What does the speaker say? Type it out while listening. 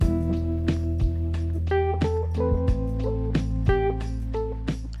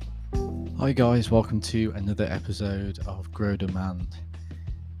Hi guys, welcome to another episode of Grow Demand.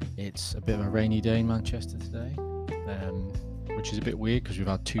 It's a bit of a rainy day in Manchester today, which is a bit weird because we've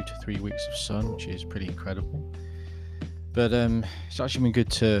had 2 to 3 weeks of sun, which is pretty incredible. But it's actually been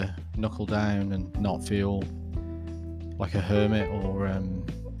good to knuckle down and not feel like a hermit or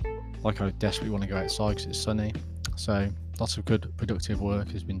like I desperately want to go outside because it's sunny. So lots of good productive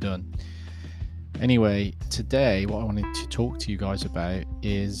work has been done. Anyway, today what I wanted to talk to you guys about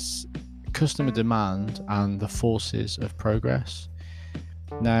is customer demand and the forces of progress.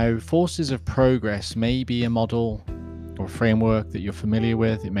 Now, forces of progress may be a model or a framework that you're familiar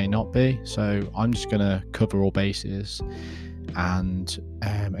with, it may not be. So I'm just going to cover all bases and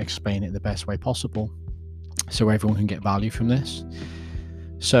explain it the best way possible so everyone can get value from this.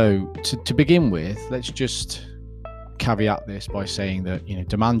 So to begin with, let's just caveat this by saying that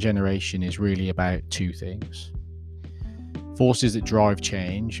demand generation is really about two things: forces that drive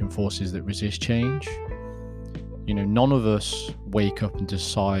change and forces that resist change. None of us wake up and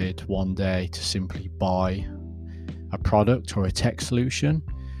decide one day to simply buy a product or a tech solution.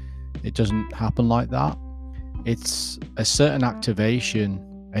 It doesn't happen like that. It's a certain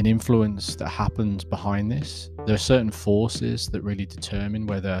activation and influence that happens behind this. There are certain forces that really determine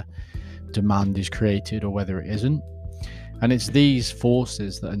whether demand is created or whether it isn't. And it's these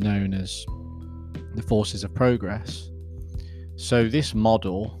forces that are known as the forces of progress. So this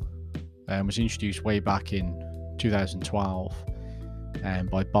model was introduced way back in 2012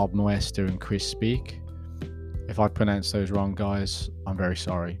 by Bob Moesta and Chris Speak. If I pronounce those wrong, guys, I'm very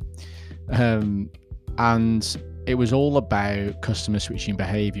sorry. And it was all about customer switching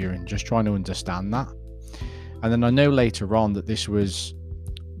behavior and just trying to understand that. And then I know later on that this was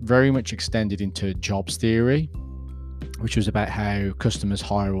very much extended into jobs theory, which was about how customers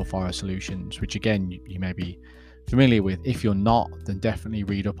hire or fire solutions, which again, you may be familiar with. If you're not, then definitely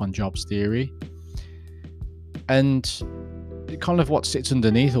read up on jobs theory. And kind of what sits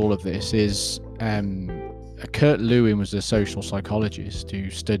underneath all of this is Kurt Lewin was a social psychologist who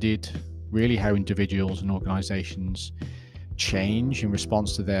studied really how individuals and organizations change in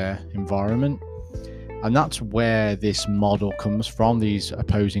response to their environment. And that's where this model comes from, these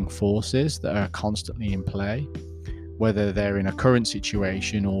opposing forces that are constantly in play, whether they're in a current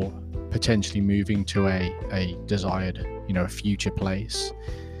situation or potentially moving to a desired, a future place.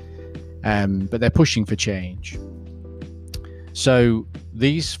 But they're pushing for change. So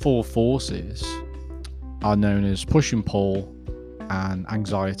these four forces are known as push and pull and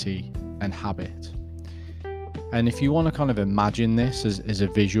anxiety and habit. And if you want to kind of imagine this as a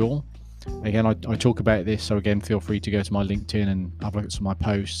visual, again, I talk about this, so again, feel free to go to my LinkedIn and have a look at some of my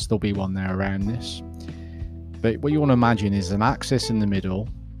posts. There'll be one there around this. But what you want to imagine is an axis in the middle,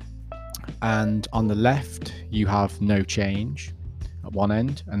 and on the left you have no change at one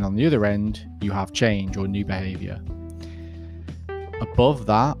end, and on the other end you have change or new behavior. Above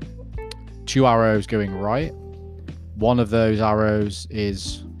that, two arrows going right. One of those arrows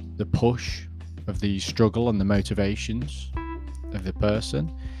is the push of the struggle and the motivations of the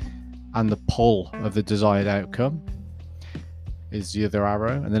person, and the pull of the desired outcome is the other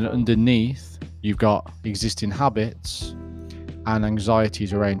arrow. And then underneath you've got existing habits and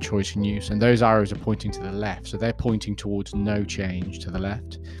anxieties around choice and use, and those arrows are pointing to the left, so they're pointing towards no change to the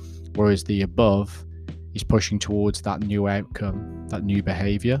left, whereas the above is pushing towards that new outcome, that new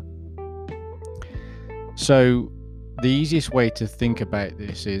behavior. So the easiest way to think about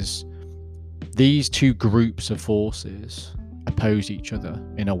this is these two groups of forces oppose each other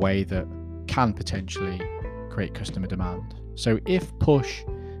in a way that can potentially create customer demand. So if push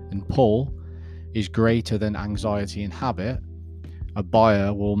and pull is greater than anxiety and habit, a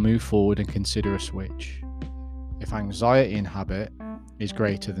buyer will move forward and consider a switch. If anxiety and habit is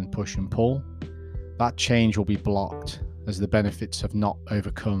greater than push and pull, that change will be blocked as the benefits have not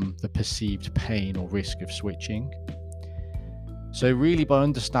overcome the perceived pain or risk of switching. So really, by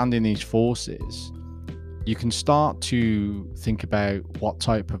understanding these forces, you can start to think about what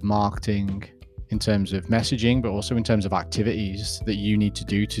type of marketing in terms of messaging, but also in terms of activities that you need to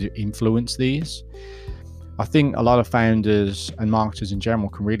do to influence these. I think a lot of founders and marketers in general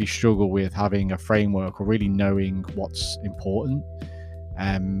can really struggle with having a framework or really knowing what's important,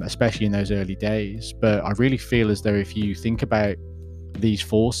 especially in those early days. But I really feel as though if you think about these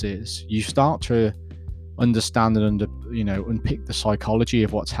forces, you start to understand and unpick the psychology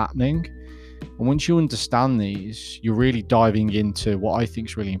of what's happening. And once you understand these, you're really diving into what I think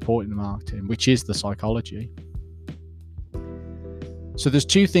is really important in marketing, which is the psychology. So there's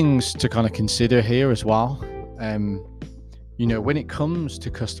two things to kind of consider here as well. When it comes to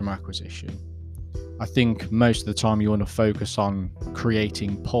customer acquisition, I think most of the time you want to focus on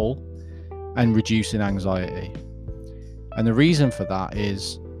creating pull and reducing anxiety. And the reason for that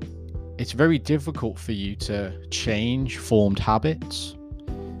is it's very difficult for you to change formed habits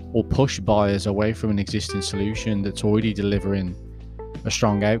or push buyers away from an existing solution that's already delivering a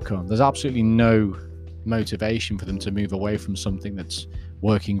strong outcome. There's absolutely no motivation for them to move away from something that's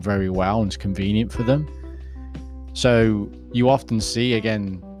working very well and is convenient for them. So you often see,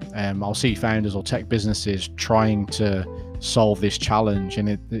 again, I'll see founders or tech businesses trying to solve this challenge,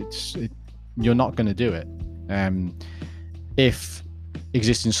 and you're not going to do it. If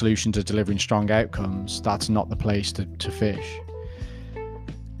existing solutions are delivering strong outcomes, that's not the place to fish.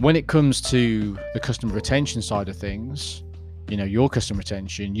 When it comes to the customer retention side of things, your customer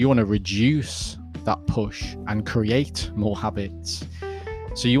retention, you want to reduce that push and create more habits.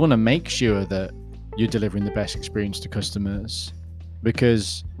 So you want to make sure that you're delivering the best experience to customers,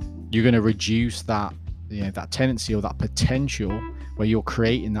 because you're going to reduce that, that tendency or that potential where you're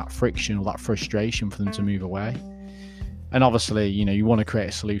creating that friction or that frustration for them to move away. And obviously, you want to create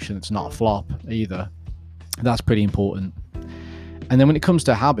a solution that's not a flop either. That's pretty important. And then when it comes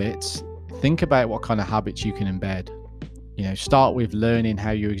to habits, think about what kind of habits you can embed. Start with learning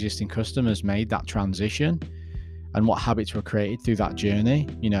how your existing customers made that transition and what habits were created through that journey,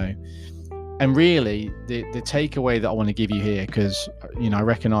 And really, the takeaway that I want to give you here, because, I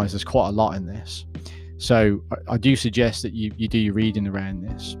recognize there's quite a lot in this. So I do suggest that you do your reading around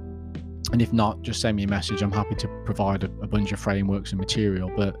this. And if not, just send me a message. I'm happy to provide a bunch of frameworks and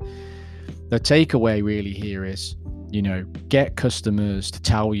material. But the takeaway really here is, get customers to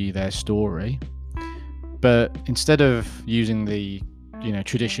tell you their story. But instead of using the,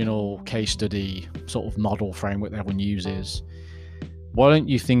 traditional case study sort of model framework that everyone uses, why don't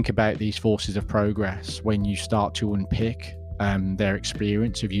you think about these forces of progress when you start to unpick their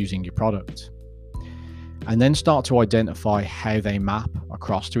experience of using your product? And then start to identify how they map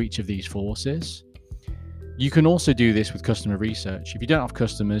across to each of these forces. You can also do this with customer research. If you don't have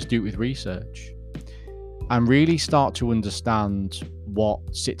customers, do it with research. And really start to understand what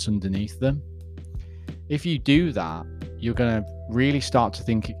sits underneath them. If you do that, you're going to really start to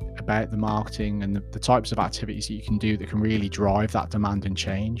think about the marketing and the types of activities that you can do that can really drive that demand and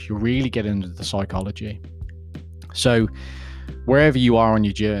change. You'll really get into the psychology. So wherever you are on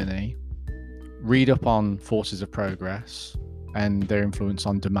your journey, read up on forces of progress and their influence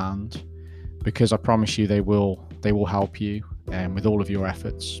on demand, because I promise you they will help you with all of your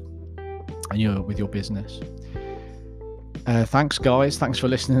efforts and with your business. Thanks guys, thanks for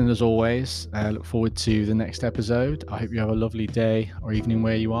listening as always. Look forward to the next episode. I hope you have a lovely day or evening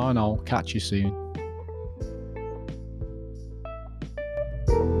where you are, and I'll catch you soon.